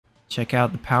check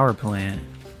out the power plant.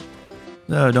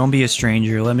 So don't be a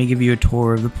stranger, let me give you a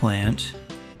tour of the plant.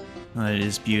 Oh, it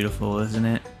is beautiful, isn't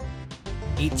it?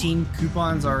 18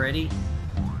 coupons already.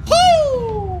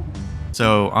 Woo!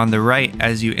 So on the right,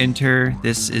 as you enter,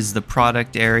 this is the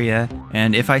product area.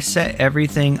 And if I set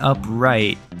everything up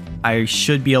right, I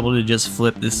should be able to just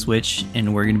flip the switch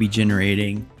and we're going to be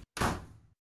generating.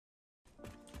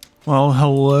 Well,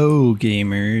 hello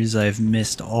gamers. I've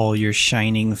missed all your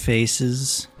shining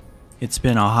faces. It's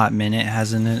been a hot minute,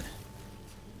 hasn't it?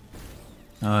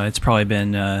 It's probably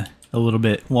been a little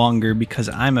bit longer because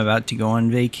I'm about to go on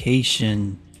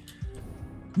vacation.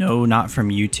 No, not from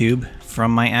YouTube,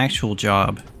 from my actual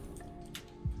job.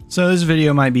 So this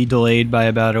video might be delayed by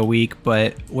about a week,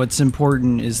 but what's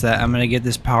important is that I'm gonna get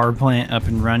this power plant up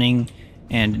and running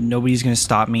and nobody's gonna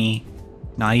stop me.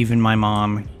 Not even my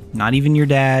mom, not even your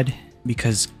dad,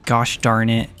 because gosh darn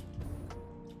it,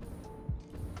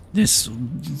 this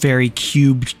very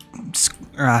cubed,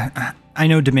 I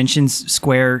know dimensions,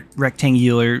 square,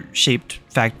 rectangular shaped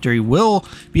factory will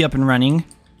be up and running.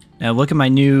 Now look at my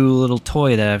new little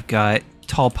toy that I've got.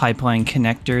 Tall pipeline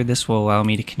connector. This will allow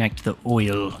me to connect the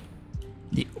oil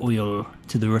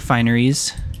to the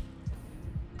refineries.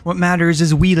 What matters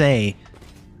is huile.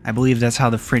 I believe that's how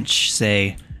the French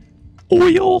say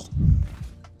oil.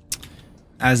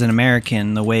 As an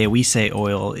American, the way we say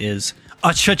oil is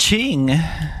a cha-ching.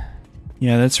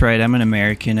 Yeah, that's right, I'm an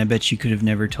American. I bet you could have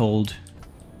never told.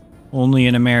 Only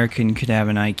an American could have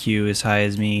an IQ as high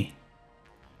as me.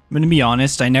 I'm gonna be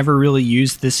honest, I never really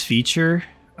used this feature,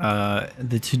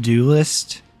 the to-do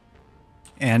list,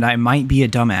 and I might be a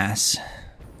dumbass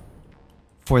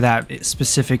for that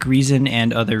specific reason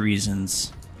and other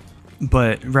reasons.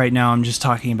 But right now I'm just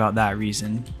talking about that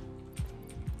reason.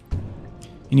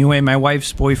 Anyway, my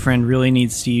wife's boyfriend really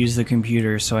needs to use the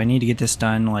computer, so I need to get this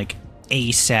done like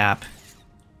ASAP.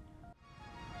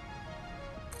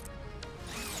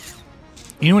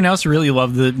 Anyone else really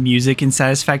love the music in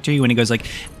Satisfactory when it goes like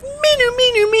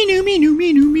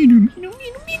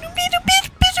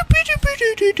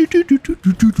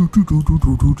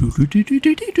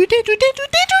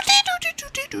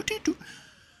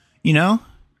you know?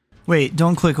 Wait,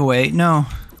 don't click away. No.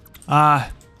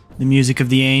 Ah, the music of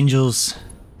the angels.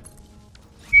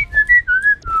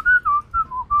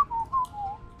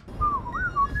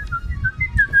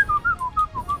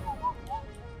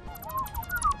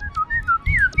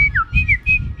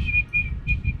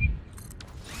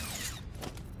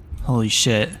 Holy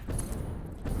shit.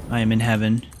 I am in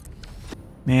heaven.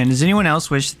 Man, does anyone else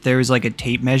wish that there was like a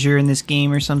tape measure in this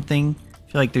game or something?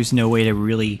 I feel like there's no way to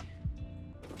really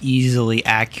easily,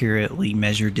 accurately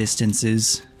measure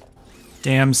distances.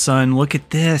 Damn, son, look at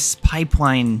this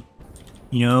pipeline.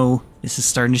 You know, this is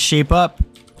starting to shape up.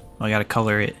 Oh, I gotta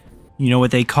color it. You know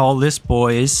what they call this,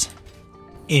 boys?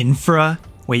 Infra.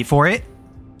 Wait for it.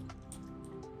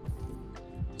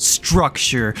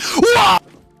 Structure. Whoa!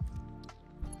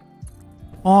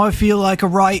 Oh, I feel like a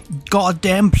right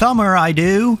goddamn plumber, I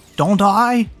do. Don't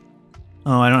I?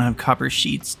 Oh, I don't have copper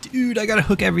sheets. Dude, I gotta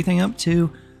hook everything up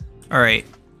too. Alright,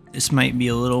 this might be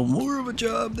a little more of a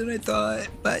job than I thought,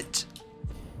 but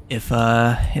if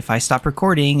I stop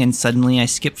recording and suddenly I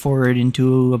skip forward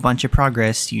into a bunch of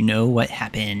progress, you know what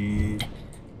happened.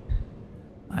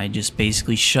 I just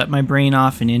basically shut my brain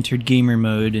off and entered gamer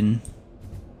mode and...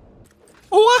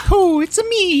 Wahoo! It's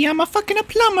me! I'm a fucking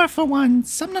plumber for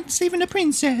once! I'm not saving the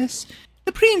princess!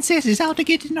 The princess is out to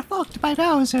get fucked by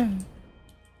Bowser!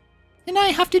 And I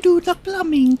have to do the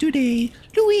plumbing today!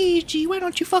 Luigi, why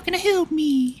don't you fucking help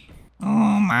me?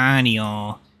 Oh,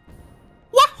 Mario!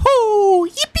 Wahoo!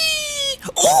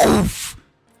 Yippee! Oof!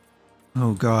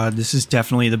 Oh god, this is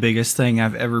definitely the biggest thing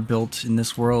I've ever built in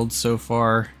this world so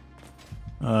far.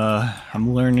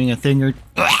 I'm learning a thing or...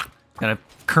 Got a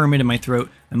Kermit in my throat.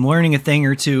 I'm learning a thing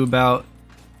or two about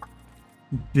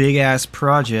big-ass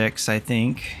projects, I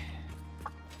think.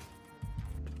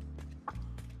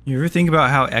 You ever think about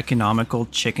how economical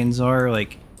chickens are?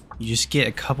 Like, you just get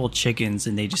a couple chickens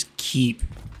and they just keep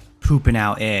pooping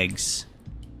out eggs.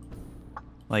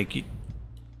 Like, you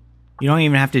don't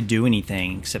even have to do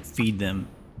anything except feed them.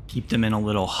 Keep them in a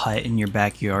little hut in your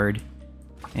backyard.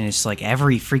 And it's like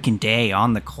every freaking day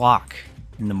on the clock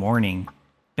in the morning.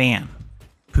 Bam.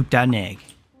 Pooped out an egg.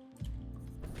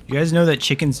 You guys know that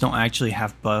chickens don't actually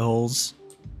have buttholes?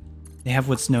 They have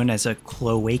what's known as a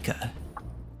cloaca.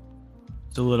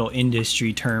 It's a little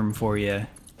industry term for you.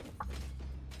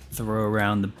 Throw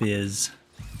around the biz.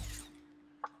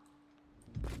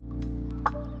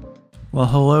 Well,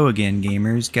 hello again,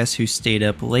 gamers. Guess who stayed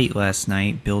up late last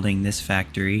night building this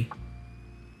factory?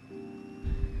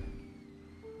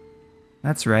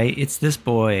 That's right, it's this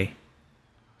boy.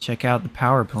 check out the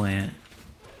power plant.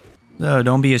 So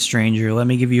don't be a stranger, let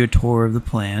me give you a tour of the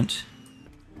plant.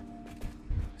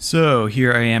 So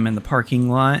here I am in the parking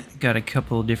lot. Got a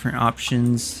couple different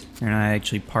options. They're not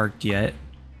actually parked yet,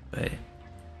 but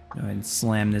go ahead and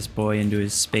slam this boy into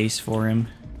his space for him.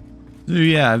 So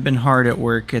yeah, I've been hard at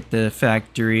work at the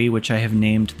factory, which I have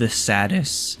named the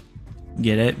Satis.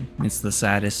 Get it? It's the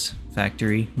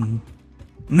Satisfactory.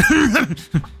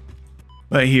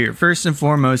 But here, first and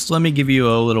foremost, let me give you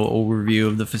a little overview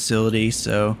of the facility.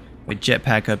 So with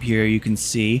jetpack up here, you can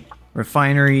see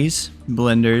refineries,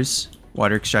 blenders,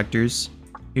 water extractors.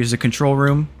 Here's the control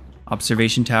room,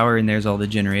 observation tower, and there's all the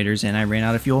generators, and I ran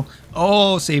out of fuel.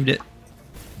 Oh, saved it.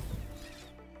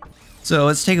 So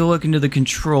let's take a look into the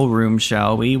control room,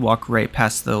 shall we? Walk right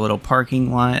past the little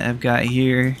parking lot I've got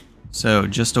here. So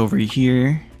just over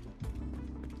here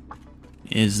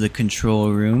is the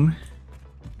control room.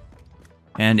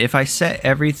 And if I set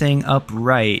everything up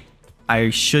right,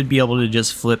 I should be able to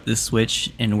just flip the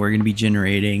switch and we're going to be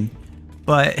generating.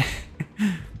 But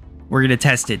we're going to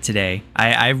test it today.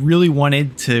 I really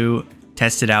wanted to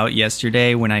test it out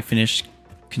yesterday when I finished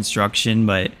construction,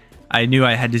 but I knew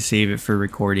I had to save it for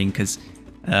recording because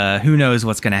who knows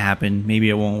what's going to happen. Maybe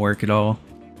it won't work at all.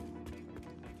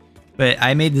 But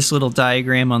I made this little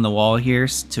diagram on the wall here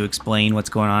to explain what's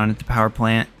going on at the power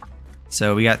plant.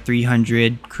 So we got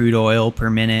 300 crude oil per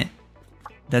minute.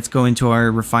 That's going to our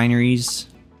refineries.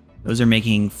 Those are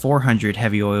making 400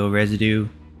 heavy oil residue.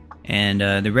 And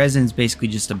the resin's basically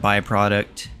just a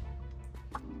byproduct.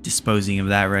 Disposing of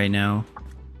that right now.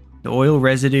 The oil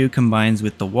residue combines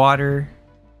with the water,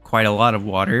 quite a lot of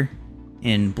water,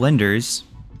 in blenders,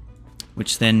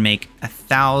 which then make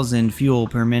 1,000 fuel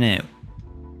per minute.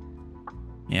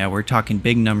 Yeah, we're talking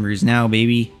big numbers now,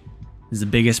 baby. This is the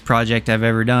biggest project I've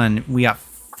ever done. We got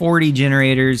 40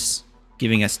 generators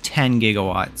giving us 10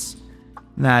 gigawatts.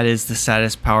 That is the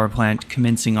Satis power plant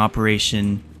commencing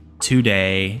operation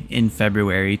today in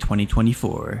February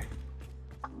 2024.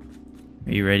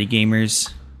 Are you ready,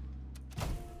 gamers?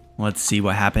 Let's see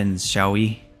what happens, shall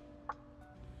we?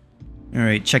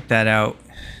 Alright, check that out.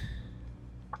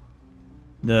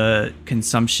 The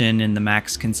consumption and the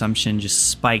max consumption just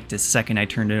spiked the second I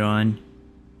turned it on.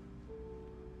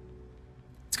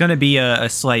 It's gonna be a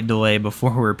slight delay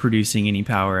before we're producing any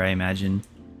power, I imagine.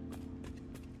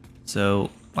 So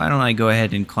why don't I go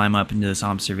ahead and climb up into this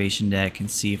observation deck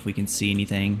and see if we can see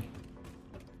anything.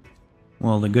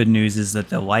 Well, the good news is that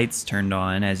the lights turned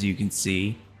on, as you can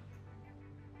see.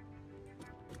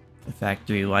 The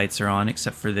factory lights are on,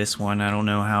 except for this one. I don't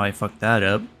know how I fucked that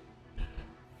up.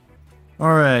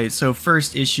 Alright, so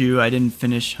first issue, I didn't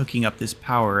finish hooking up this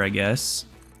power, I guess.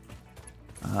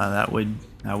 That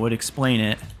would explain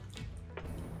it.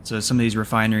 So some of these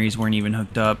refineries weren't even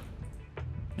hooked up.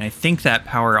 And I think that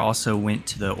power also went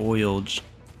to the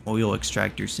oil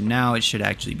extractor, so now it should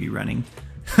actually be running.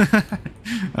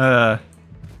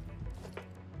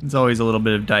 It's always a little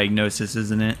bit of diagnosis,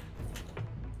 isn't it?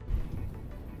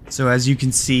 So as you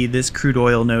can see, this crude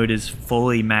oil node is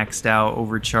fully maxed out,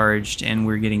 overcharged, and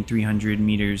we're getting 300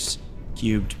 meters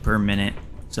cubed per minute.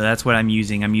 So that's what I'm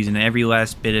using. I'm using every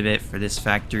last bit of it for this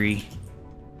factory.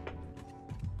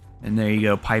 And there you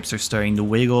go, pipes are starting to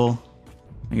wiggle.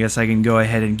 I guess I can go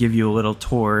ahead and give you a little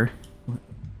tour.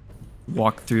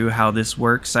 Walk through how this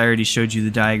works. I already showed you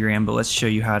the diagram, but let's show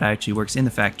you how it actually works in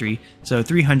the factory. So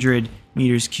 300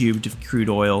 meters cubed of crude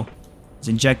oil is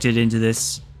injected into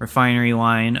this refinery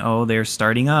line. Oh, they're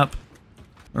starting up.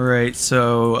 Alright,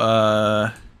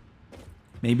 so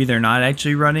maybe they're not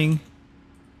actually running.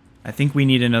 I think we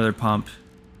need another pump.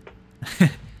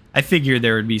 I figured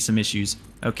there would be some issues.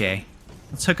 Okay,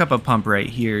 let's hook up a pump right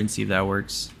here and see if that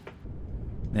works.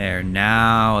 There,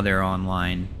 now they're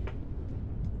online.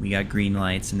 We got green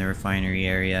lights in the refinery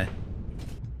area.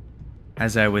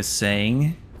 As I was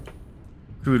saying,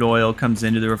 crude oil comes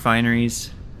into the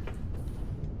refineries.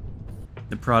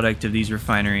 The product of these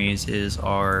refineries is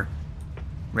our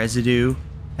residue.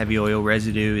 Heavy oil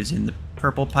residue is in the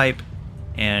purple pipe,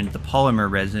 and the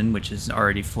polymer resin, which is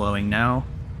already flowing now,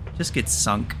 just gets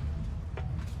sunk.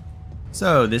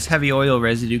 So this heavy oil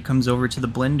residue comes over to the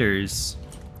blenders.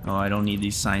 Oh, I don't need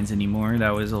these signs anymore.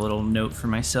 That was a little note for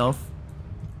myself.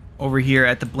 Over here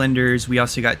at the blenders, we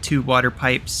also got two water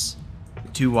pipes. The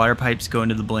two water pipes go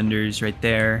into the blenders right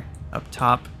there. Up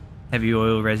top, heavy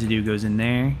oil residue goes in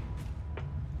there.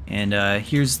 And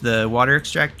here's the water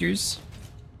extractors.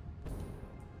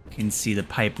 You can see the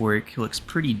pipe work. It looks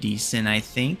pretty decent, I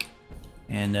think.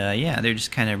 And yeah, they're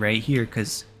just kind of right here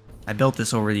because I built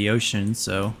this over the ocean,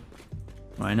 so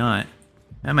why not?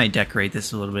 I might decorate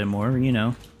this a little bit more, you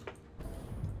know.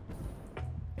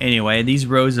 Anyway, these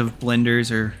rows of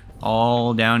blenders are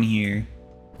all down here,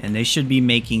 and they should be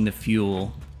making the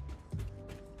fuel.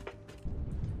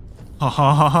 Ha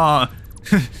ha ha ha!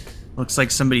 Looks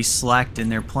like somebody slacked in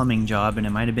their plumbing job, and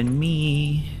it might have been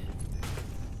me.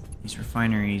 These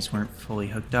refineries weren't fully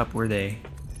hooked up, were they?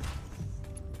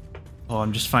 Oh,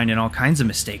 I'm just finding all kinds of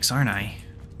mistakes, aren't I?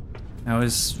 I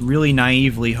was really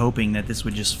naively hoping that this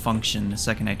would just function the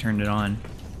second I turned it on.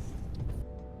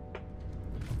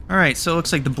 Alright, so it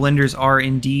looks like the blenders are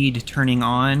indeed turning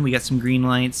on. We got some green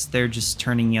lights. They're just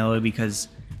turning yellow because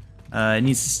it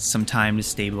needs some time to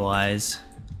stabilize.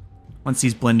 Once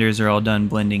these blenders are all done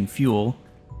blending fuel,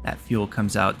 that fuel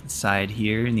comes out the side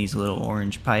here in these little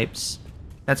orange pipes.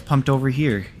 That's pumped over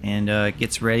here and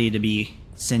gets ready to be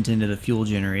sent into the fuel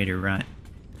generator run.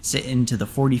 Sent into the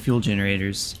 40 fuel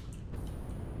generators.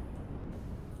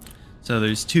 So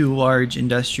there's 2 large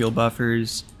industrial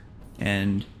buffers,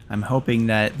 and I'm hoping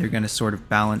that they're going to sort of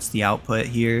balance the output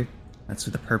here. That's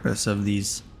what the purpose of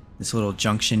this little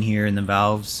junction here in the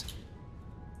valves.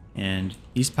 And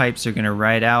these pipes are going to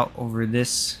ride out over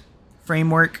this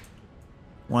framework.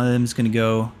 One of them is going to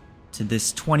go to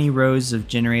this 20 rows of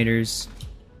generators,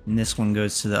 and this one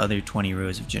goes to the other 20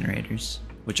 rows of generators,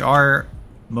 which are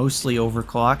mostly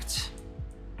overclocked.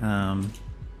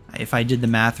 If I did the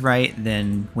math right,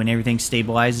 then when everything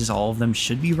stabilizes, all of them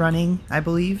should be running, I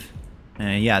believe.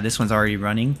 Yeah, this one's already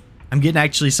running. I'm getting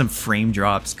actually some frame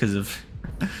drops because of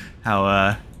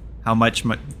how much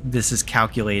this is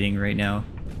calculating right now.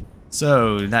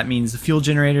 So that means the fuel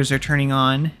generators are turning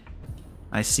on.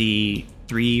 I see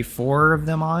 3, 4 of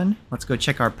them on. Let's go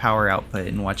check our power output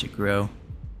and watch it grow.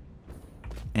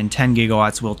 And 10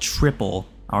 gigawatts will triple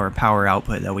our power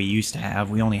output that we used to have.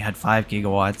 We only had 5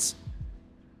 gigawatts.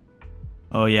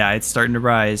 Oh yeah, it's starting to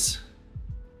rise.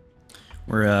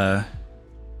 We're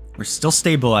still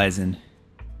stabilizing.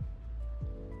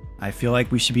 I feel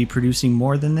like we should be producing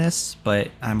more than this,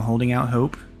 but I'm holding out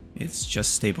hope. It's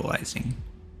just stabilizing.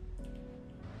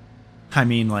 I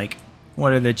mean, like,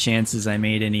 what are the chances I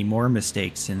made any more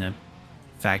mistakes in a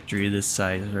factory this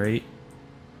size, right?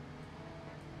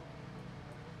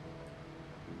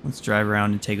 Let's drive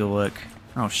around and take a look.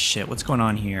 Oh shit, what's going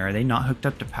on here? Are they not hooked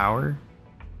up to power?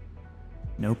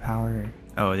 No power?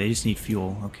 Oh, they just need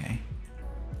fuel, okay.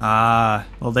 Ah,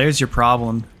 well there's your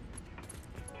problem.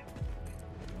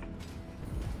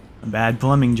 A bad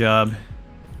plumbing job.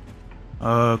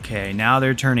 Okay, now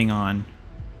they're turning on.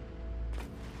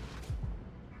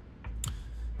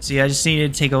 See, I just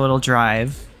needed to take a little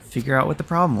drive, figure out what the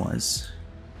problem was.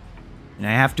 And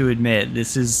I have to admit,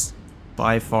 this is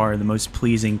by far the most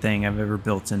pleasing thing I've ever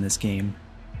built in this game.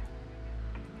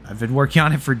 I've been working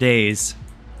on it for days.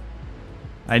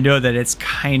 I know that it's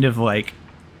kind of like,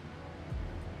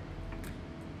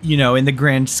 you know, in the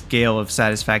grand scale of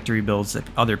Satisfactory builds that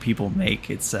other people make,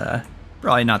 it's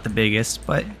probably not the biggest,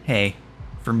 but hey,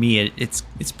 for me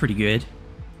it's pretty good.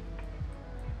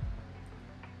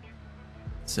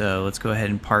 So let's go ahead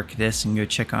and park this and go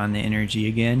check on the energy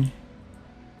again.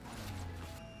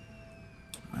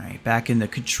 Alright, back in the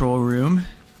control room.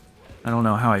 I don't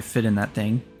know how I fit in that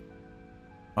thing.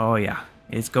 Oh yeah,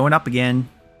 it's going up again.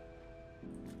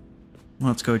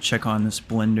 Let's go check on this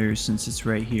blender since it's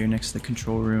right here next to the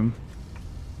control room.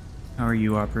 How are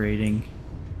you operating?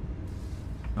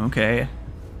 Okay.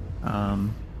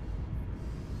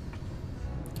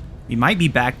 You might be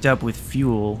backed up with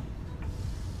fuel.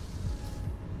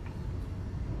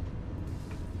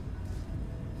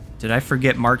 Did I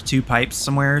forget Mark II pipes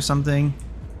somewhere or something?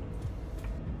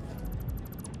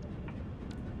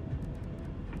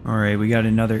 Alright, we got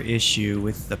another issue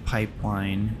with the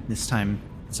pipeline. This time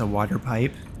it's a water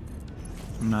pipe.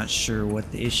 I'm not sure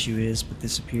what the issue is, but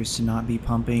this appears to not be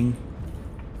pumping.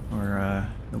 Or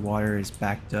the water is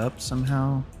backed up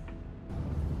somehow.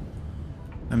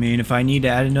 I mean, if I need to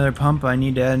add another pump, I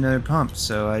need to add another pump.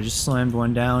 So I just slammed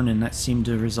one down and that seemed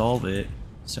to resolve it.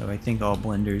 So I think all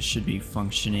blenders should be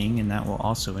functioning, and that will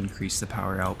also increase the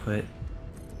power output.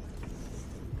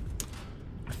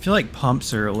 I feel like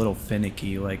pumps are a little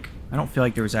finicky. Like, I don't feel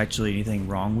like there was actually anything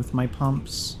wrong with my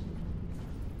pumps.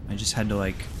 I just had to,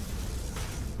 like,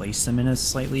 place them in a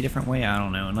slightly different way. I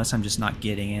don't know, unless I'm just not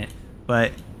getting it.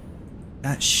 But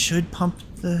that should pump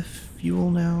the fuel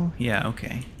now? Yeah,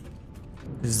 okay.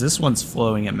 Because this one's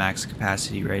flowing at max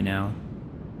capacity right now.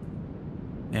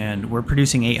 And we're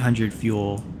producing 800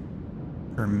 fuel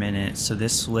per minute, so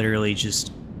this literally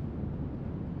just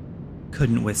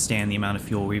couldn't withstand the amount of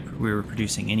fuel we were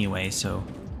producing anyway, so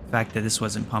the fact that this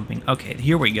wasn't pumping... Okay,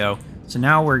 here we go. So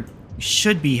now we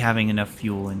should be having enough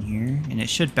fuel in here, and it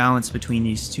should balance between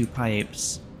these two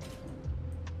pipes.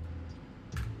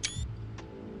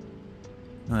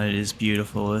 Oh, it is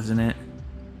beautiful, isn't it?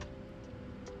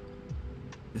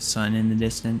 The sun in the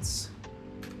distance.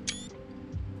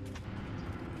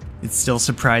 It still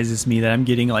surprises me that I'm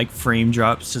getting like frame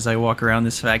drops as I walk around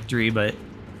this factory, but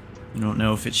I don't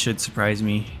know if it should surprise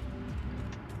me.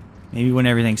 Maybe when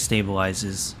everything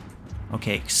stabilizes.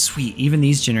 Okay, sweet. Even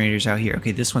these generators out here.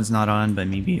 Okay, this one's not on, but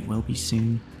maybe it will be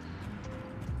soon.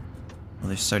 Well,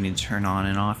 they're starting to turn on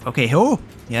and off. Okay, oh!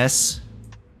 Yes.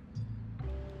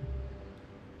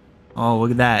 Oh,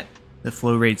 look at that. The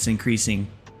flow rate's increasing.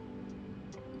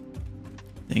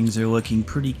 Things are looking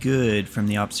pretty good from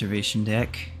the observation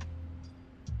deck.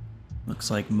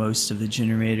 Looks like most of the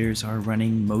generators are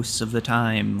running most of the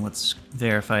time. Let's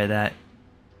verify that.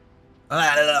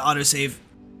 Autosave.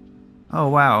 Oh,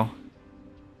 wow.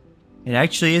 It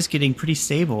actually is getting pretty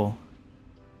stable.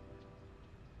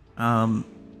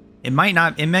 It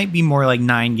might be more like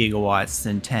 9 gigawatts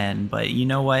than 10, but you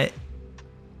know what?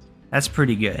 That's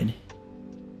pretty good.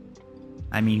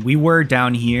 I mean, we were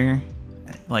down here,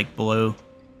 like below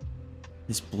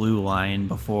this blue line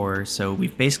before, so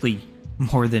we've basically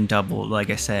more than doubled, like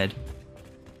I said.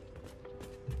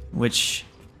 Which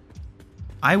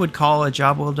I would call a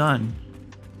job well done.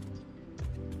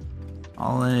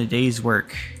 All in a day's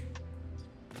work.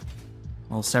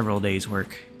 Well, several days'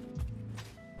 work.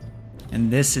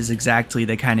 And this is exactly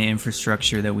the kind of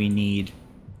infrastructure that we need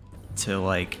to,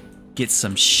 like, get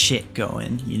some shit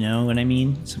going, you know what I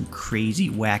mean? Some crazy,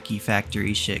 wacky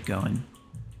factory shit going.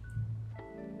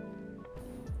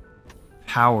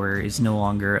 Power is no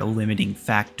longer a limiting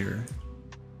factor.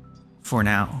 For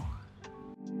now.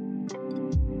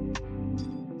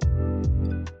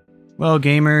 Well,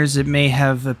 gamers, it may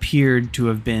have appeared to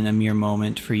have been a mere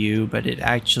moment for you, but it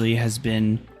actually has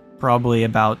been probably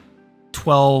about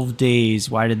 12 days.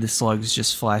 Why did the slugs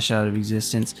just flash out of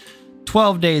existence?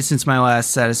 12 days since my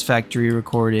last Satisfactory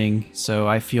recording, so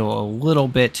I feel a little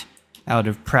bit out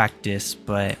of practice,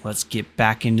 but let's get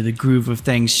back into the groove of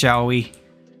things, shall we?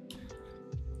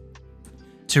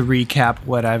 To recap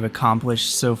what I've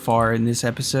accomplished so far in this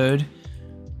episode,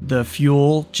 the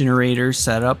fuel generator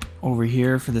setup over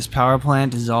here for this power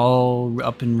plant is all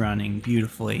up and running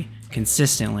beautifully,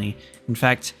 consistently. In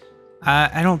fact,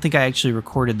 I don't think I actually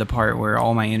recorded the part where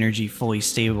all my energy fully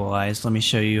stabilized. Let me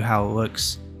show you how it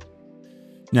looks.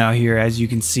 Now here, as you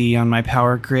can see on my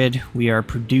power grid, we are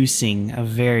producing a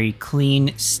very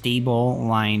clean, stable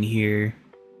line here.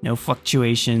 No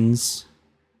fluctuations.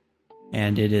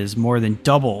 And it is more than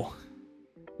double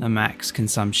the max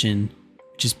consumption,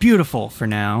 which is beautiful for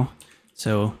now.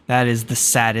 So that is the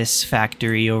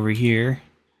Satisfactory over here,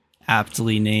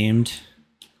 aptly named.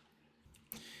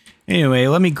 Anyway,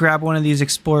 let me grab one of these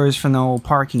Explorers from the old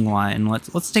parking lot and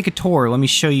let's take a tour. Let me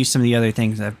show you some of the other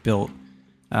things I've built.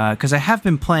 Because I have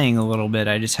been playing a little bit,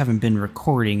 I just haven't been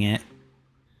recording it.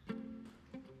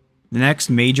 The next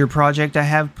major project I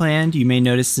have planned, you may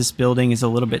notice this building is a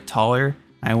little bit taller.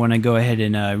 I want to go ahead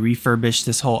and refurbish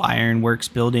this whole Ironworks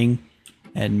building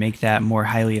and make that more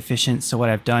highly efficient. So what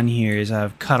I've done here is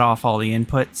I've cut off all the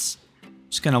inputs.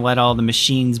 Just going to let all the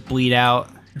machines bleed out,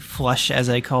 flush as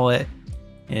I call it.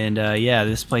 And yeah,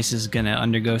 this place is going to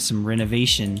undergo some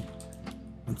renovation.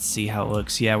 Let's see how it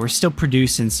looks. Yeah, we're still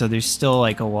producing, so there's still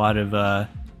like a lot of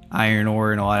iron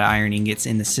ore and a lot of iron ingots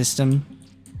in the system.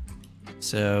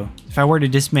 So if I were to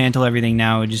dismantle everything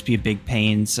now, it would just be a big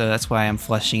pain, so that's why I'm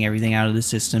flushing everything out of the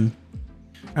system.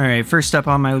 Alright, first up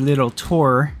on my little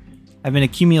tour, I've been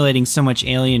accumulating so much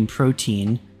alien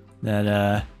protein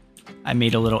that I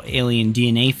made a little alien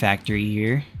DNA factory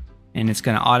here, and it's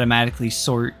going to automatically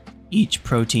sort each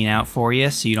protein out for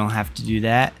you, so you don't have to do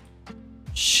that.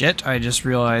 Shit, I just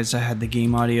realized I had the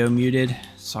game audio muted.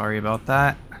 Sorry about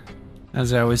that.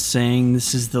 As I was saying,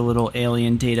 this is the little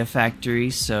alien data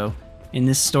factory, so in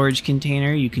this storage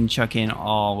container you can chuck in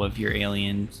all of your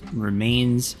alien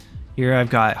remains. Here I've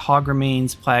got hog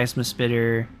remains, plasma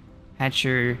spitter,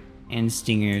 hatcher, and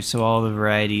stinger, so all the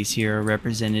varieties here are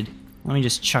represented. Let me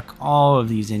just chuck all of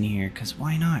these in here, because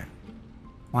why not?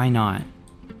 Why not?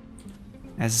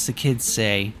 As the kids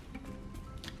say,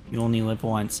 you only live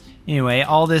once. Anyway,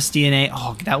 all this DNA...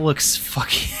 Oh, that looks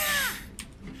fucking...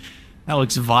 that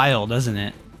looks vile, doesn't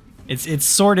it? It's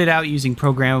sorted out using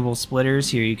programmable splitters.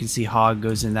 Here you can see hog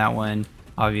goes in that one.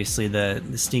 Obviously the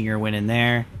stinger went in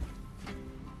there.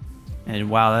 And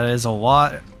wow, that is a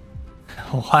lot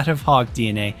of hog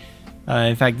DNA.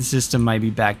 In fact, the system might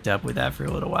be backed up with that for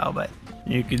a little while, but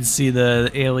you can see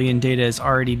the alien data is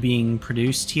already being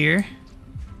produced here.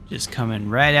 Just coming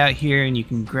right out here, and you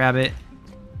can grab it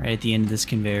right at the end of this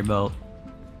conveyor belt.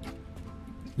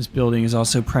 This building is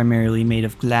also primarily made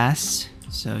of glass,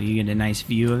 so you get a nice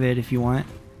view of it if you want.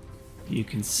 You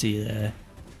can see the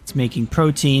It's making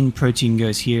protein. Protein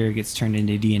goes here, gets turned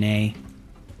into DNA.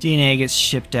 DNA gets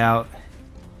shipped out.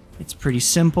 It's pretty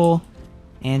simple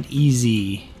and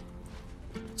easy.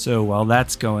 So while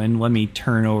that's going, let me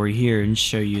turn over here and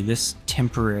show you this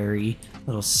temporary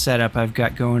little setup I've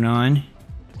got going on.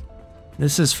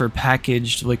 This is for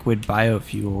packaged liquid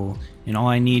biofuel, and all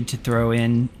I need to throw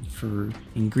in for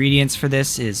ingredients for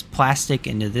this is plastic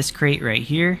into this crate right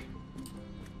here.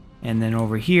 And then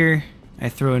over here, I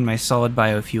throw in my solid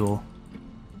biofuel.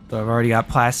 So I've already got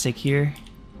plastic here.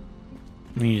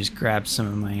 Let me just grab some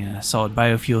of my solid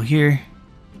biofuel here.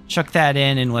 Chuck that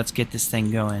in and let's get this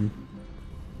thing going.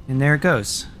 And there it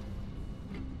goes.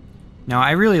 Now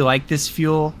I really like this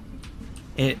fuel.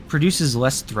 It produces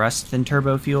less thrust than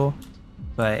turbo fuel,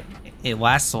 but it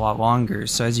lasts a lot longer.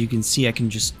 So as you can see, I can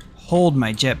just hold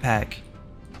my jetpack.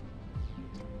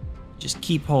 Just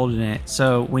keep holding it.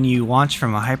 So when you launch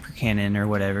from a hypercannon or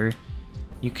whatever,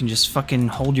 you can just fucking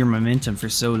hold your momentum for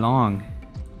so long.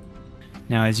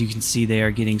 Now as you can see, they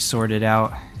are getting sorted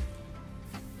out.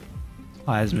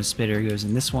 Plasma spitter goes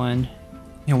in this one.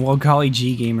 And well, golly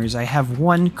gee gamers, I have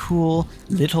one cool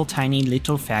little tiny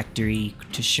little factory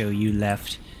to show you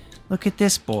left. Look at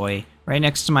this boy. Right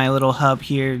next to my little hub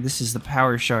here, this is the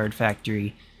power shard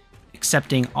factory.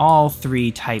 Accepting all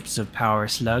 3 types of power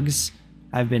slugs.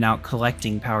 I've been out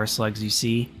collecting power slugs, you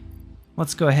see.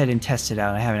 Let's go ahead and test it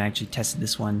out. I haven't actually tested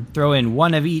this one. Throw in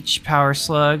 1 of each power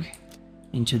slug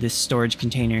into this storage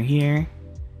container here.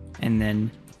 And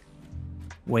then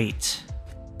wait.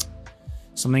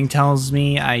 Something tells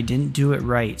me I didn't do it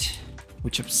right,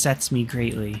 which upsets me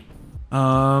greatly.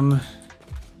 What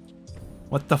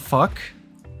the fuck?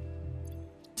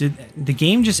 Did the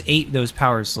game just ate those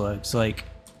power slugs? Like,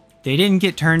 they didn't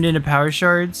get turned into power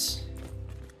shards.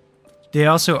 They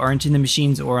also aren't in the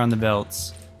machines or on the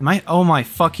belts. Am I? Oh my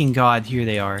fucking god, here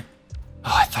they are.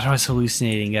 Oh, I thought I was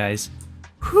hallucinating, guys.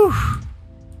 Whew.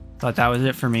 Thought that was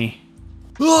it for me.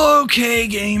 Okay,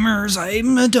 gamers,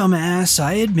 I'm a dumbass,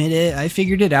 I admit it. I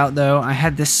figured it out, though. I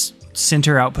had this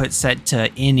center output set to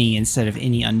any instead of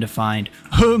any undefined.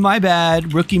 Oh, my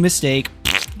bad. Rookie mistake.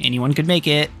 Anyone could make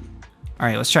it.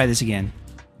 Alright, let's try this again.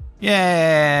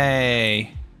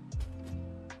 Yay!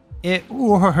 It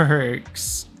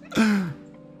works.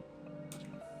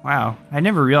 Wow, I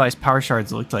never realized power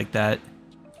shards looked like that.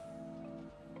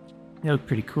 They look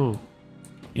pretty cool.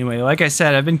 Anyway, like I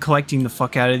said, I've been collecting the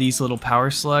fuck out of these little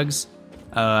power slugs.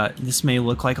 This may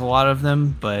look like a lot of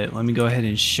them, but let me go ahead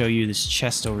and show you this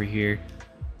chest over here.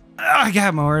 I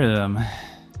got more of them.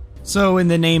 So in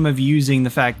the name of using the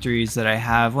factories that I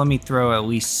have, let me throw at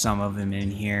least some of them in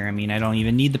here. I mean, I don't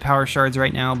even need the power shards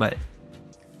right now, but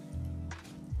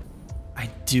I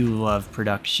do love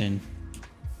production.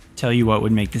 Tell you what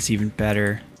would make this even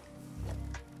better.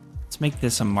 Let's make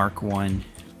this a Mark 1.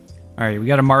 Alright, we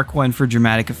got a Mark 1 for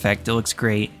dramatic effect. It looks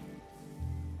great.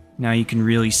 Now you can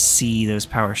really see those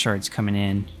power shards coming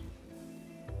in.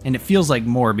 And it feels like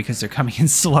more because they're coming in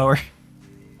slower.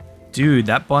 Dude,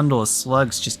 that bundle of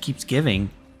slugs just keeps giving.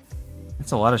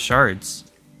 That's a lot of shards.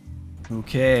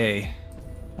 Okay.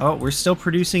 Oh, we're still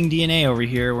producing DNA over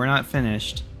here. We're not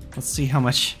finished. Let's see how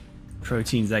much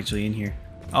protein's actually in here.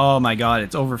 Oh my god,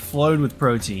 it's overflowed with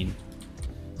protein.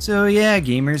 So yeah,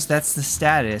 gamers, that's the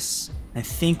status. I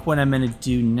think what I'm going to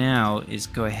do now is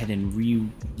go ahead and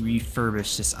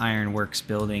refurbish this Ironworks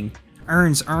building.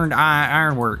 Earned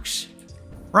Ironworks.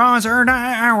 Ron's earned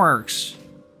Ironworks.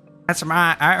 That's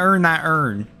I earned that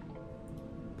urn.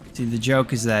 See, the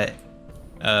joke is that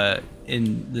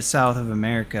in the South of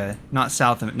America, not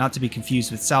to be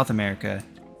confused with South America,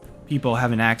 people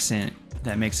have an accent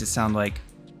that makes it sound like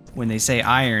when they say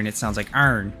iron, it sounds like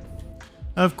iron.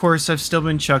 Of course, I've still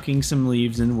been chucking some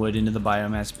leaves and wood into the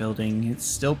biomass building. It's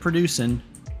still producing.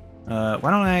 Why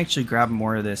don't I actually grab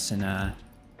more of this and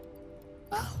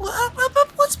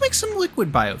let's make some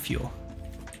liquid biofuel.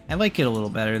 I like it a little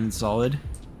better than solid.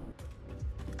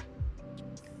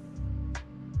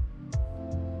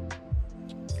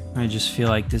 I just feel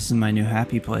like this is my new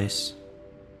happy place.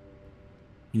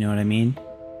 You know what I mean?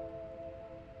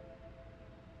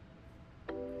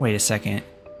 Wait a second.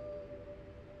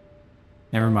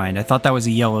 Never mind, I thought that was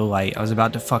a yellow light. I was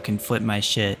about to fucking flip my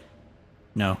shit.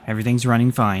 No, everything's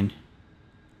running fine.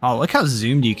 Oh, look how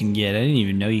zoomed you can get. I didn't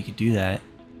even know you could do that.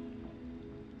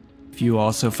 If you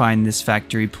also find this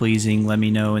factory pleasing, let me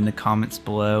know in the comments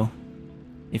below.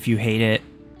 If you hate it,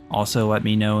 also let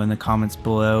me know in the comments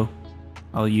below.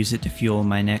 I'll use it to fuel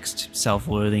my next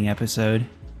self-loathing episode.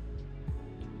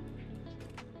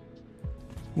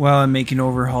 While I'm making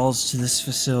overhauls to this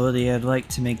facility, I'd like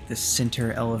to make the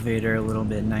center elevator a little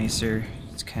bit nicer.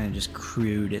 It's kind of just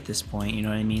crude at this point, you know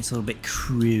what I mean? It's a little bit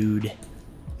crude.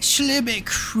 It's a little bit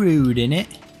crude in it.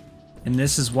 And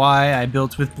this is why I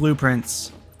built with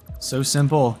blueprints. So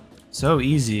simple, so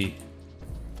easy.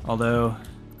 Although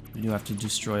we do have to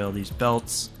destroy all these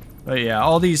belts. But yeah,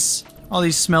 all these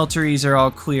smelteries are all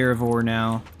clear of ore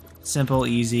now. Simple,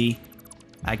 easy.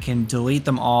 I can delete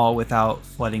them all without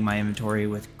flooding my inventory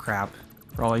with crap.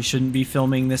 Probably shouldn't be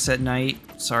filming this at night.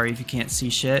 Sorry if you can't see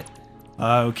shit.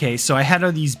 Okay, so I had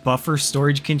all these buffer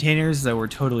storage containers that were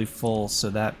totally full, so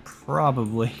that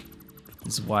probably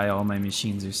is why all my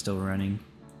machines are still running.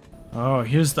 Oh,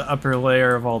 here's the upper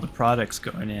layer of all the products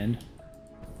going in.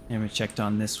 I haven't checked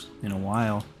on this in a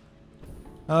while.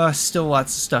 Still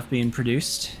lots of stuff being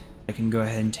produced. I can go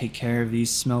ahead and take care of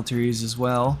these smelteries as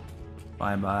well.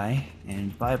 Bye-bye,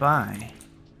 and bye-bye.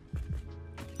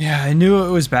 Yeah, I knew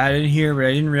it was bad in here, but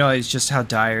I didn't realize just how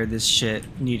dire this shit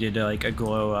needed like a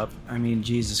glow up. I mean,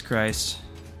 Jesus Christ.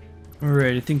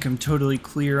 Alright, I think I'm totally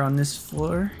clear on this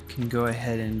floor. Can go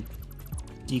ahead and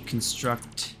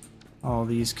deconstruct all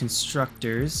these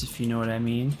constructors, if you know what I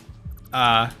mean.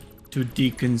 To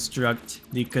deconstruct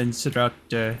the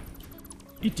constructor.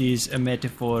 It is a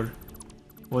metaphor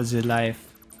for the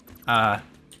life.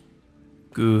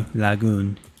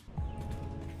 Lagoon.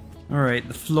 Alright,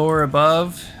 the floor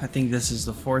above. I think this is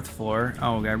the 4th floor.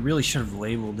 Oh, I really should have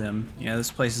labeled them. Yeah, this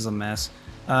place is a mess.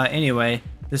 Anyway,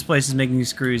 this place is making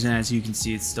screws, and as you can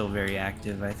see, it's still very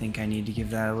active. I think I need to give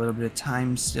that a little bit of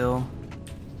time still.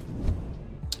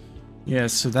 Yeah,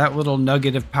 so that little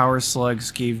nugget of power slugs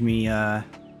gave me,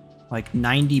 like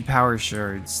 90 power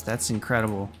shards. That's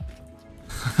incredible.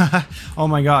 Oh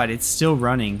my god, it's still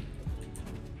running.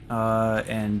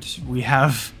 And we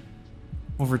have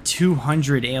over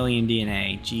 200 alien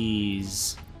DNA.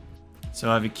 Jeez.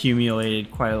 So I've accumulated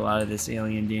quite a lot of this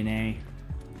alien DNA.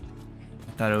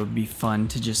 I thought it would be fun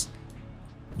to just,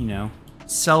 you know,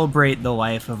 celebrate the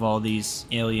life of all these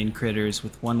alien critters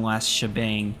with one last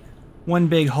shebang. One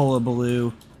big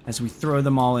hullabaloo as we throw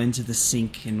them all into the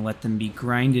sink and let them be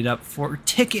grinded up for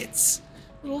tickets.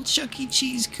 Little Chuck E.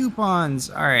 Cheese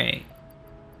coupons. Alright.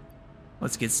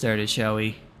 Let's get started, shall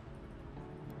we?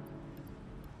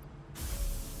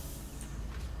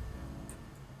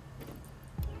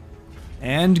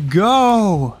 And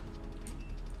go!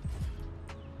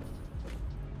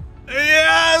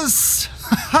 Yes!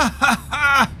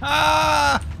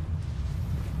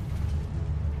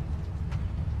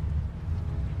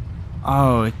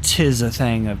 Oh, 'tis a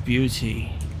thing of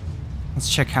beauty. Let's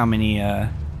check how many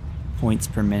points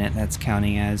per minute that's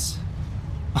counting as.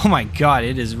 Oh my god,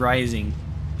 it is rising.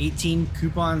 18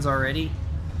 coupons already?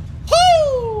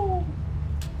 Woo!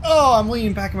 Oh, I'm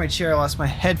leaning back in my chair. I lost my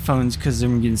headphones because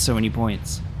I'm getting so many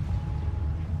points.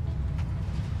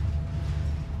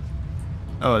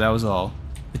 Oh, that was all.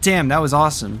 But damn, that was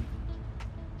awesome.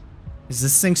 Is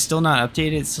this thing still not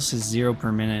updated? It still says 0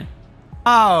 per minute.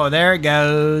 Oh, there it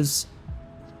goes.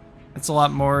 That's a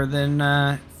lot more than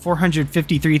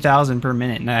 453,000 per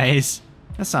minute. Nice.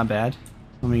 That's not bad.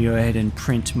 Let me go ahead and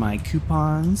print my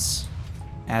coupons.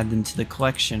 Add them to the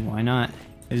collection. Why not?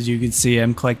 As you can see,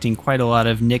 I'm collecting quite a lot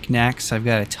of knickknacks. I've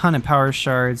got a ton of power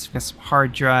shards. I've got some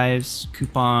hard drives,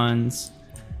 coupons.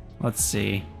 Let's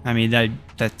see. I mean,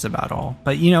 that's about all.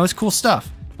 But, you know, it's cool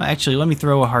stuff. Actually, let me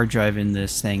throw a hard drive in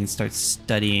this thing and start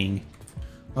studying.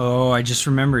 Oh, I just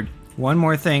remembered. One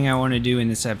more thing I want to do in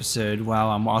this episode while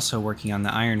I'm also working on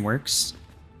the Ironworks.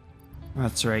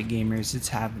 That's right, gamers. It's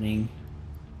happening.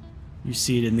 You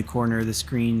see it in the corner of the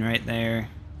screen right there.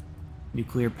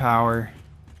 Nuclear power.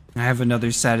 I have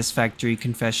another satisfactory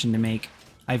confession to make.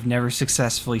 I've never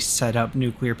successfully set up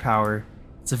nuclear power.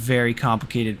 It's a very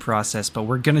complicated process, but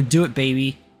we're gonna do it,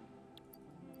 baby.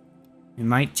 It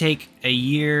might take a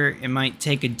year, it might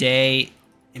take a day,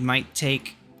 it might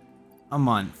take a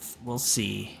month. We'll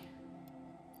see.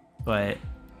 But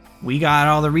we got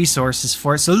all the resources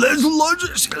for it, so let's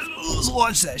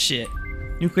launch that shit.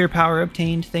 Nuclear power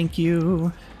obtained, thank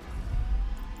you.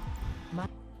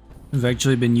 I've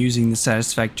actually been using the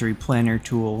Satisfactory planner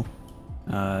tool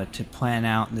to plan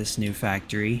out this new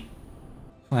factory.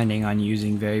 Planning on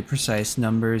using very precise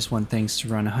numbers, want things to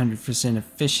run 100%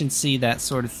 efficiency, that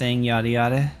sort of thing, yada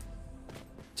yada.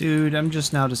 Dude, I'm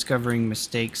just now discovering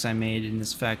mistakes I made in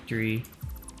this factory.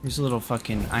 There's little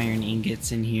fucking iron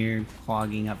ingots in here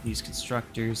clogging up these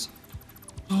constructors.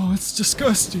 Oh, it's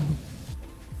disgusting.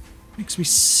 Makes me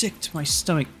sick to my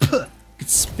stomach. Puh! I could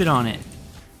spit on it.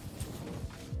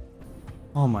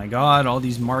 Oh my god, all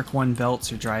these Mark 1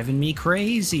 belts are driving me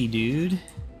crazy, dude.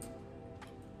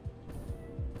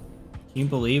 Can you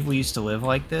believe we used to live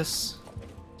like this?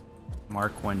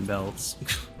 Mark 1 belts.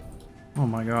 Oh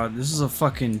my god, this is a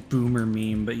fucking boomer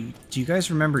meme, but do you guys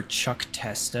remember Chuck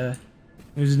Testa?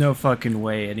 There's no fucking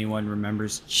way anyone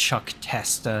remembers Chuck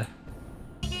Testa.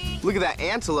 Look at that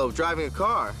antelope driving a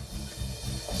car.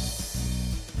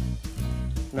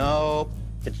 No,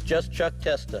 it's just Chuck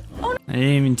Testa. I didn't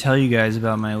even tell you guys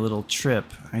about my little trip.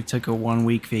 I took a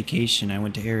 1-week vacation. I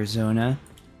went to Arizona,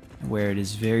 where it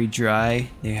is very dry.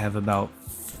 They have about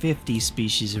 50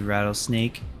 species of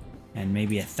rattlesnake and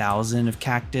maybe 1,000 of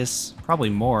cactus. Probably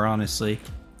more, honestly.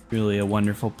 Really a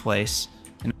wonderful place.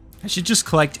 And I should just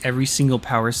collect every single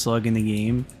power slug in the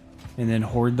game and then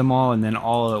hoard them all and then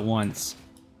all at once.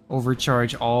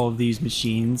 Overcharge all of these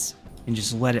machines and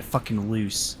just let it fucking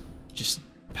loose. Just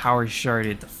power shard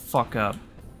it the fuck up.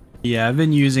 Yeah, I've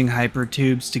been using hyper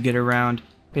tubes to get around.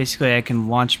 Basically, I can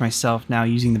launch myself now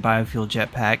using the Biofuel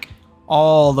jetpack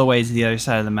all the way to the other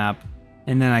side of the map,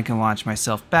 and then I can launch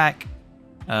myself back.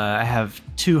 I have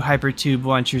 2 hyper tube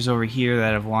launchers over here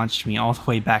that have launched me all the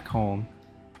way back home,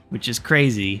 which is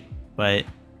crazy, but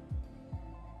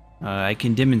I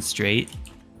can demonstrate.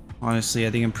 Honestly,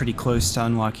 I think I'm pretty close to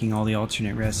unlocking all the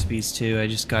alternate recipes too. I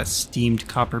just got steamed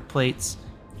copper plates.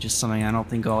 Just something I don't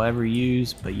think I'll ever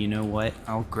use, but you know what?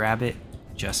 I'll grab it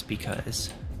just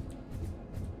because.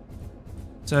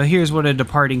 So here's what a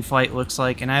departing flight looks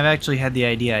like, and I've actually had the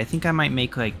idea. I think I might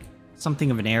make like something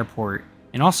of an airport,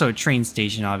 and also a train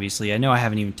station, obviously. I know I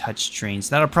haven't even touched trains.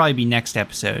 That'll probably be next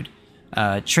episode.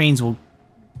 Trains will...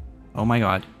 Oh my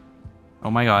god.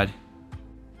 Oh my god.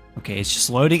 Okay, it's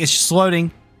just loading. It's just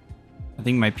loading. I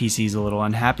think my PC's a little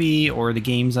unhappy, or the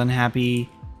game's unhappy.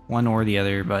 One or the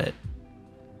other, but...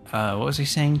 what was I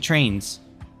saying? Trains.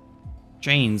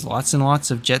 Trains. Lots and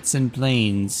lots of jets and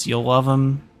planes. You'll love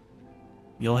them.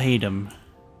 You'll hate them.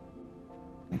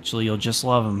 Actually, you'll just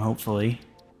love them, hopefully.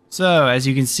 So, as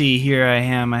you can see, here I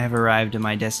am. I have arrived at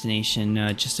my destination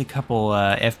just a couple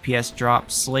FPS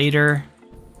drops later.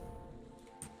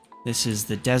 This is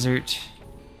the desert.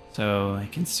 So, I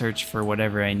can search for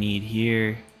whatever I need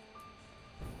here.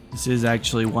 This is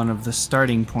actually one of the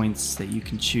starting points that you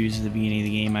can choose at the beginning of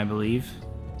the game, I believe.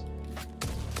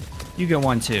 You get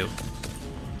one too.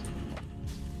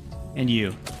 And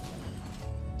you.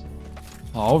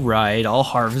 Alright, I'll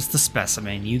harvest the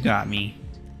specimen. You got me.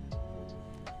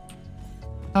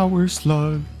 Power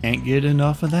slug. Can't get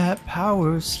enough of that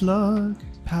power slug.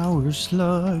 Power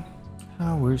slug.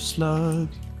 Power slug.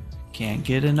 Can't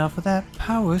get enough of that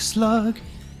power slug.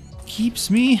 Keeps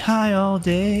me high all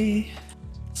day.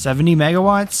 70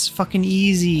 megawatts? Fucking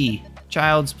easy.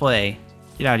 Child's play.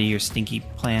 Get out of here, stinky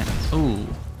plant. Ooh.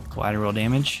 Collateral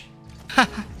damage.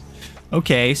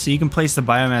 Okay, so you can place the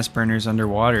biomass burners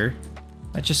underwater.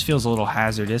 That just feels a little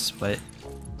hazardous, but...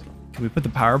 Can we put the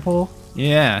power pole?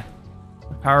 Yeah.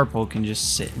 The power pole can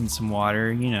just sit in some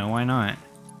water, you know, why not?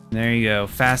 There you go.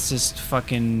 Fastest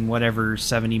fucking whatever,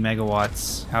 70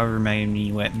 megawatts. However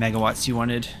many megawatts you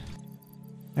wanted.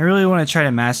 I really want to try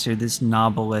to master this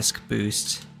Nobelisk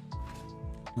boost.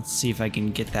 Let's see if I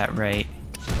can get that right.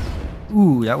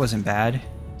 Ooh, that wasn't bad.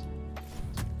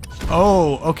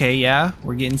 Oh, okay, yeah,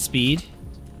 we're getting speed.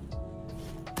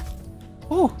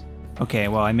 Oh, okay,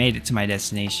 well, I made it to my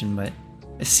destination, but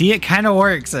see, it kind of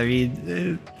works. I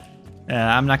mean,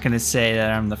 I'm not going to say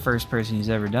that I'm the first person who's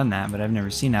ever done that, but I've never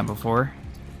seen that before.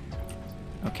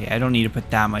 Okay, I don't need to put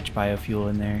that much biofuel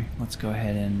in there. Let's go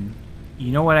ahead and...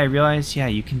 You know what I realized? Yeah,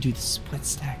 you can do the split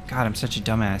stack. God, I'm such a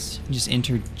dumbass. I just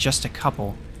entered just a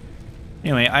couple.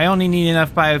 Anyway, I only need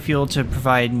enough biofuel to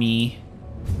provide me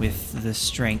with the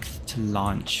strength to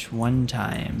launch one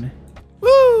time.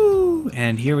 Woo!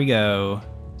 And here we go.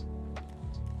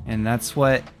 And that's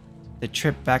what the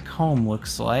trip back home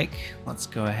looks like. Let's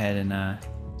go ahead and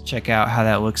check out how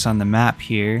that looks on the map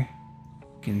here.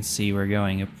 You can see we're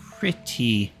going a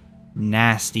pretty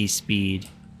nasty speed.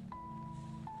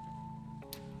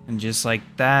 And just like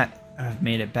that, I've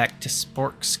made it back to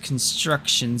Spork's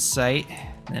construction site,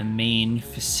 the main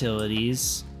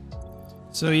facilities.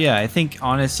 So yeah, I think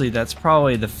honestly that's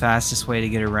probably the fastest way to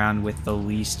get around with the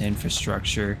least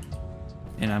infrastructure.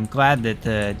 And I'm glad that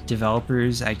the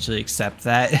developers actually accept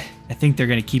that. I think they're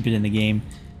going to keep it in the game.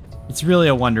 It's really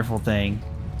a wonderful thing.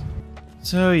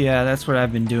 So yeah, that's what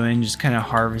I've been doing, just kind of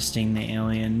harvesting the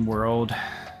alien world.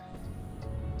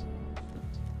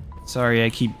 Sorry, I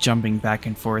keep jumping back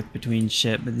and forth between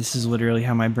shit, but this is literally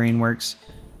how my brain works.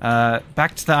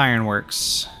 Back to the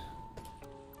Ironworks.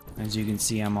 As you can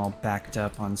see, I'm all backed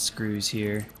up on screws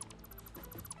here.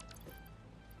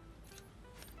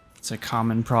 It's a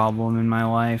common problem in my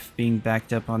life, being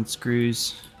backed up on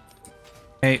screws.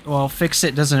 Okay, well,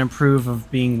 Fix-It doesn't approve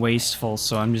of being wasteful,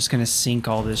 so I'm just gonna sink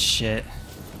all this shit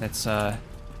that's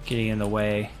getting in the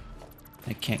way.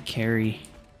 I can't carry.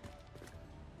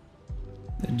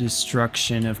 The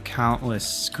destruction of countless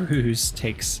screws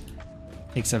takes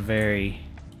a very,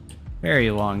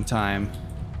 very long time.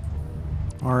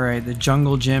 Alright, the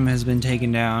jungle gym has been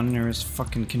taken down. There's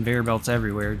fucking conveyor belts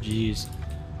everywhere, jeez.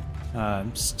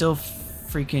 Still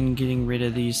freaking getting rid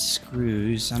of these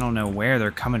screws. I don't know where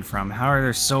they're coming from. How are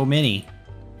there so many?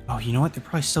 Oh, you know what? They're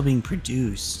probably still being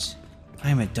produced. I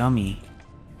am a dummy.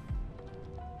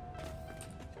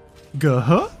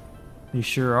 Guh-huh? You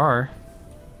sure are.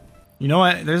 You know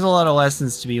what? There's a lot of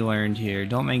lessons to be learned here.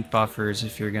 Don't make buffers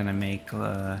if you're gonna make,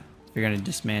 if you're gonna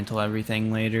dismantle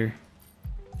everything later.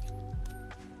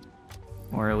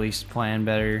 Or at least plan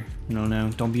better. I don't know.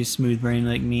 Don't be a smooth brain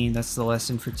like me. That's the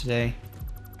lesson for today.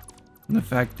 And the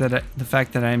fact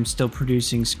that I'm still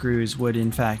producing screws would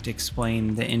in fact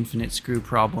explain the infinite screw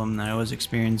problem that I was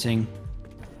experiencing.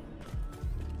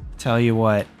 Tell you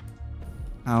what,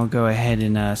 I'll go ahead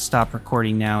and stop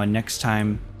recording now, and next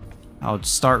time I'll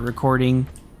start recording,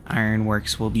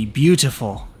 Ironworks will be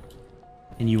beautiful.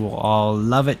 And you will all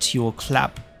love it, you will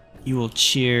clap, you will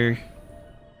cheer,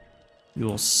 you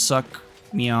will suck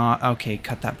me off. Okay,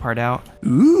 cut that part out.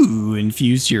 Ooh,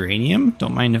 infused uranium?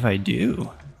 Don't mind if I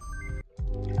do.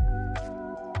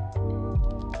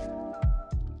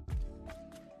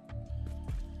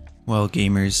 Well,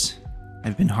 gamers,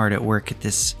 I've been hard at work at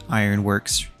this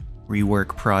Ironworks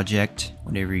rework project,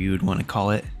 whatever you would want to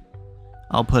call it.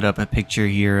 I'll put up a picture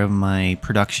here of my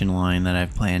production line that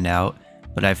I've planned out,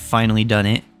 but I've finally done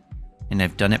it, and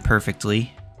I've done it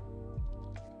perfectly.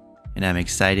 And I'm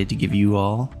excited to give you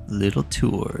all a little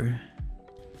tour.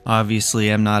 Obviously,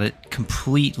 I'm not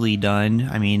completely done.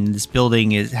 I mean, this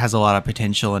building has a lot of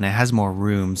potential and it has more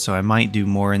room, so I might do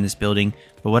more in this building.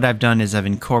 But what I've done is I've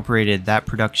incorporated that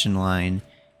production line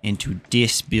into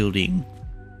this building.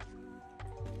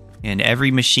 And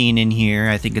every machine in here,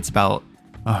 I think it's about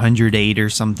 108 or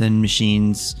something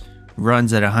machines,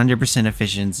 runs at 100%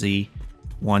 efficiency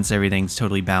once everything's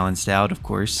totally balanced out, of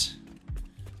course.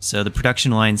 So the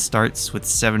production line starts with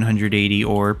 780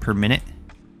 ore per minute.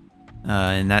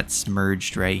 And that's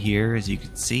merged right here, as you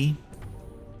can see.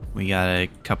 We got a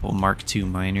couple Mark II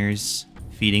miners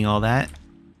feeding all that.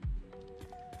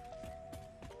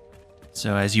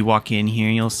 So as you walk in here,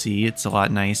 you'll see it's a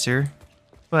lot nicer,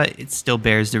 but it still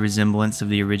bears the resemblance of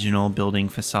the original building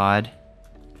facade.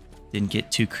 Didn't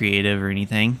get too creative or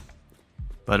anything.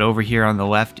 But over here on the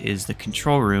left is the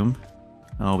control room.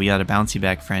 Oh, we got a bouncy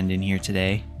back friend in here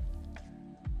today.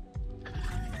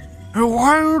 A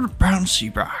wild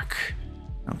bouncy back.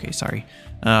 Okay, sorry.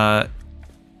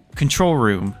 Control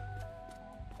room.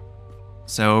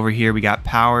 So over here we got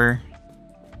power.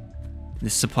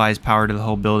 This supplies power to the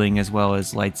whole building as well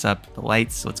as lights up the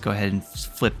lights. So let's go ahead and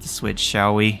flip the switch,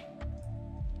 shall we?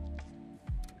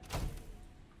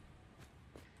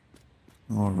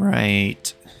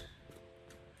 Alright.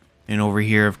 And over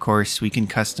here, of course, we can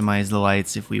customize the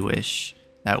lights if we wish.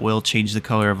 That will change the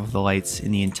color of the lights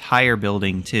in the entire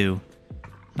building too,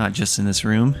 not just in this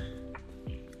room.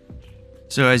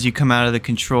 So as you come out of the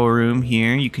control room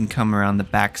here, you can come around the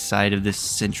back side of this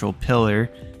central pillar,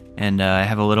 and I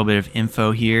have a little bit of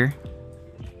info here.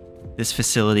 This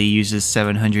facility uses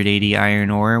 780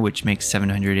 iron ore, which makes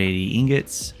 780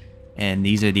 ingots, and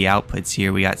these are the outputs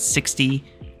here. We got 60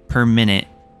 per minute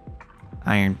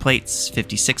iron plates,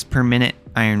 56 per minute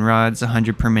iron rods,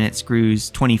 100 per minute screws,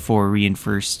 24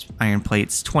 reinforced iron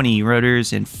plates, 20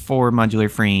 rotors, and 4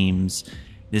 modular frames.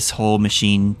 This whole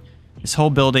machine, this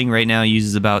whole building right now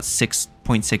uses about 6.6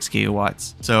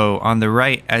 gigawatts. So on the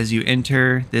right, as you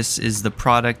enter, this is the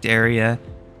product area,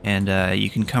 and you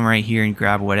can come right here and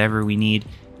grab whatever we need.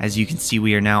 As you can see,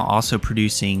 we are now also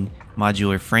producing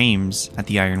modular frames at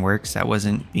the Ironworks. That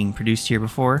wasn't being produced here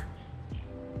before.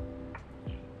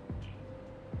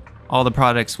 All the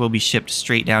products will be shipped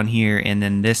straight down here, and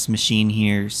then this machine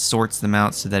here sorts them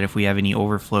out so that if we have any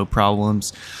overflow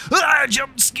problems...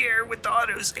 jump scare with the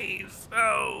autosave!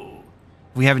 Oh!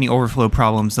 If we have any overflow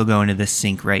problems, they'll go into this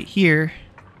sink right here.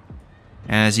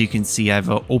 And as you can see, I've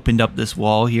opened up this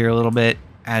wall here a little bit,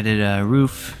 added a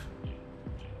roof,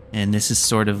 and this is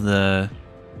sort of the...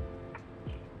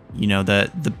 you know,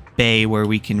 the bay where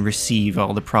we can receive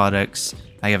all the products.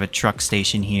 I have a truck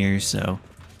station here, so...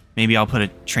 maybe I'll put a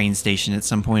train station at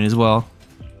some point as well.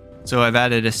 So I've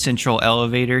added a central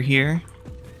elevator here.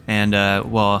 And,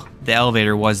 well, the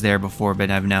elevator was there before, but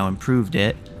I've now improved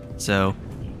it. So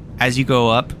as you go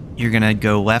up, you're going to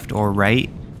go left or right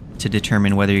to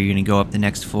determine whether you're going to go up the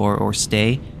next floor or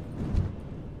stay.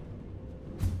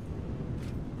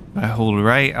 If I hold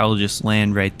right, I'll just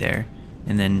land right there.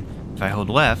 And then if I hold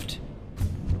left,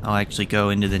 I'll actually go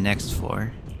into the next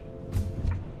floor.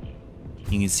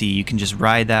 You can see you can just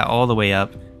ride that all the way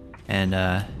up, And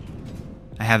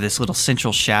I have this little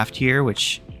central shaft here,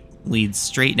 which leads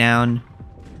straight down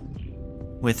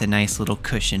with a nice little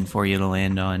cushion for you to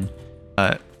land on.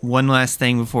 One last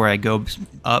thing before I go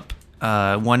up.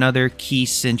 One other key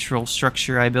central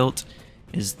structure I built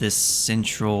is this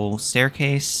central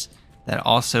staircase that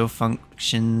also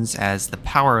functions as the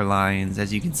power lines.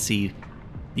 As you can see,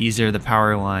 these are the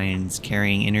power lines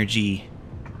carrying energy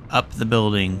up the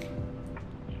building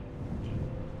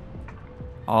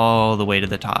all the way to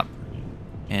the top.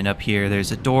 And up here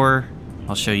there's a door.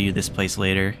 I'll show you this place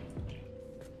later.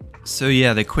 So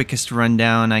yeah, the quickest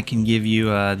rundown I can give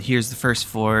you, here's the first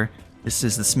floor. This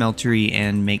is the smeltery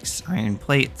and makes iron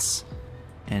plates.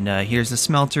 And here's the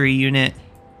smeltery unit.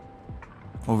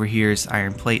 Over here is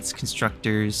iron plates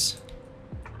constructors.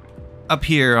 Up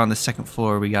here on the second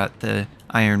floor we got the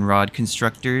iron rod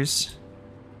constructors.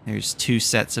 There's 2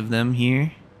 sets of them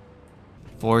here.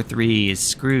 Floor 3 is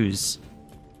screws,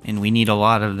 and we need a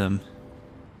lot of them.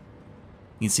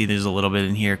 You can see there's a little bit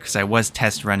in here because I was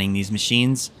test running these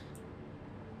machines.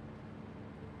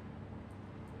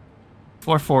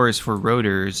 Floor 4 is for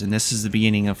rotors, and this is the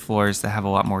beginning of floors that have a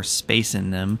lot more space in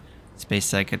them.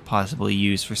 Space that I could possibly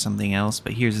use for something else,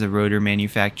 but here's the rotor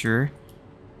manufacturer.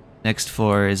 Next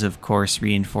floor is of course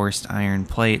reinforced iron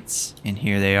plates, and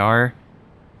here they are.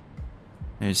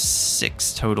 There's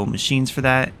 6 total machines for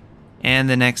that. And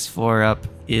the next floor up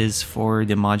is for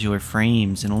the modular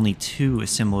frames, and only 2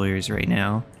 assemblers right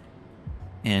now.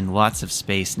 And lots of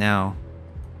space now.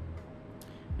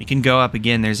 We can go up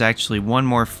again. There's actually one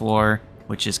more floor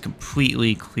which is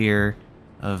completely clear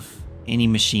of any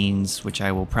machines, which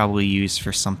I will probably use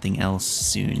for something else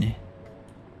soon.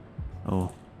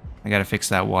 Oh, I gotta fix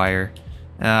that wire.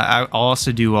 I'll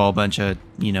also do a bunch of,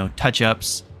 you know,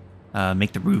 touch-ups,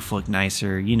 make the roof look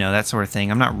nicer, you know, that sort of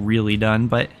thing. I'm not really done,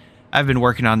 but I've been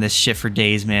working on this shit for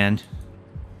days, man.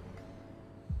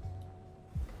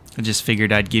 I just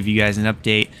figured I'd give you guys an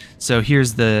update. So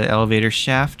here's the elevator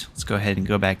shaft. Let's go ahead and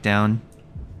go back down.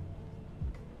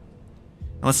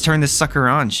 Let's turn this sucker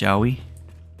on, shall we?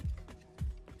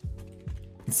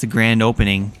 It's the grand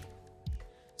opening.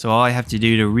 So all I have to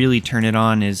do to really turn it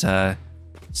on is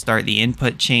start the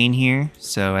input chain here.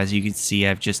 So as you can see,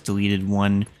 I've just deleted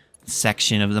one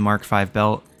section of the Mark V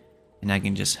belt, and I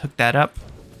can just hook that up,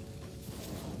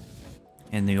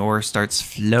 and the ore starts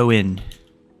flowing.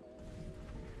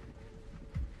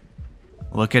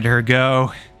 Look at her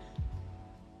go.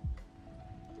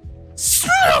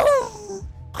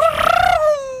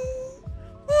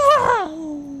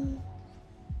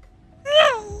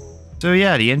 So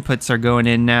yeah, the inputs are going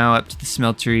in now up to the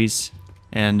smelteries,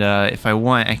 and if I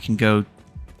want, I can go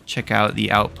check out the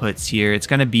outputs here. It's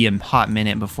gonna be a hot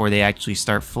minute before they actually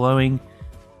start flowing,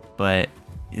 but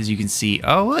as you can see,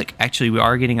 oh look, actually we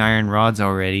are getting iron rods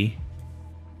already.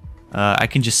 I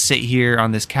can just sit here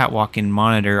on this catwalk and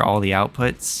monitor all the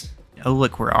outputs. Oh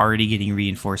look, we're already getting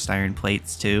reinforced iron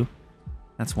plates too.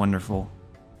 That's wonderful.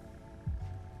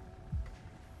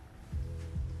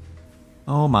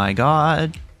 Oh my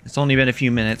god. It's only been a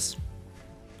few minutes.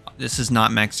 This is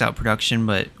not maxed out production,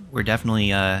 but we're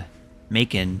definitely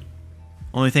making.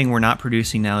 Only thing we're not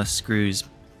producing now is screws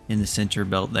in the center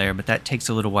belt there, but that takes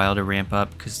a little while to ramp up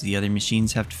because the other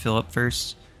machines have to fill up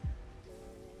first.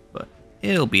 But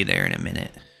it'll be there in a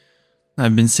minute.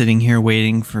 I've been sitting here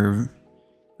waiting for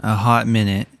a hot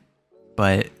minute,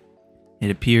 but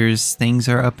it appears things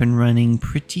are up and running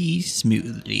pretty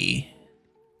smoothly.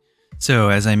 So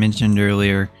as I mentioned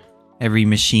earlier, every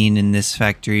machine in this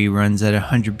factory runs at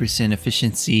 100%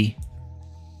 efficiency.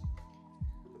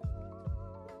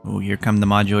 Oh, here come the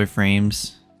modular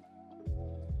frames.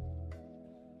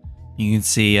 You can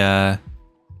see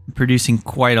producing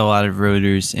quite a lot of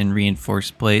rotors and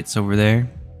reinforced plates over there.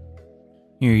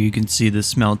 Here you can see the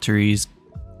smelteries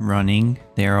running.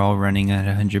 They're all running at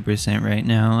 100% right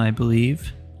now, I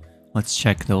believe. Let's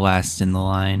check the last in the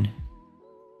line.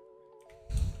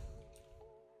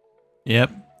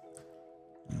 Yep.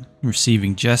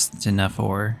 Receiving just enough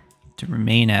ore to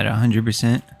remain at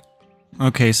 100%.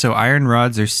 Okay, so iron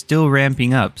rods are still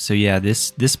ramping up. So yeah,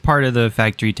 this part of the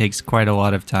factory takes quite a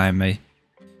lot of time.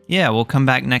 Yeah, we'll come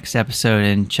back next episode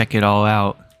and check it all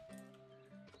out.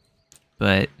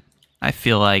 But I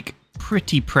feel like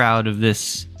pretty proud of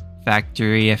this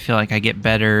factory. I feel like I get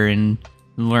better and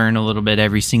learn a little bit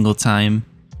every single time.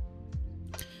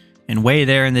 And way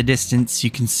there in the distance, you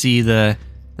can see the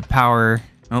power.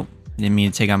 Oh, I didn't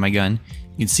mean to take out my gun.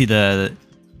 You can see the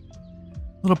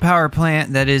little power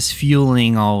plant that is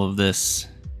fueling all of this.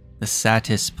 The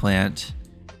Satis plant,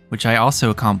 which I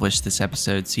also accomplished this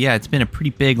episode. So yeah, it's been a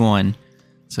pretty big one.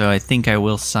 So I think I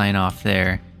will sign off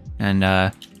there. And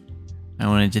I I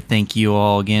wanted to thank you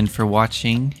all again for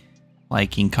watching,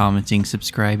 liking, commenting,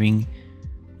 subscribing.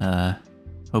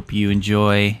 Hope you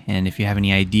enjoy, and if you have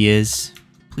any ideas,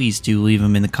 please do leave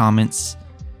them in the comments,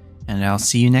 and I'll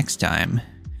see you next time.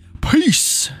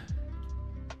 Peace!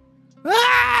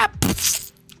 Ah!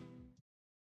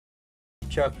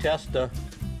 Chuck Testa.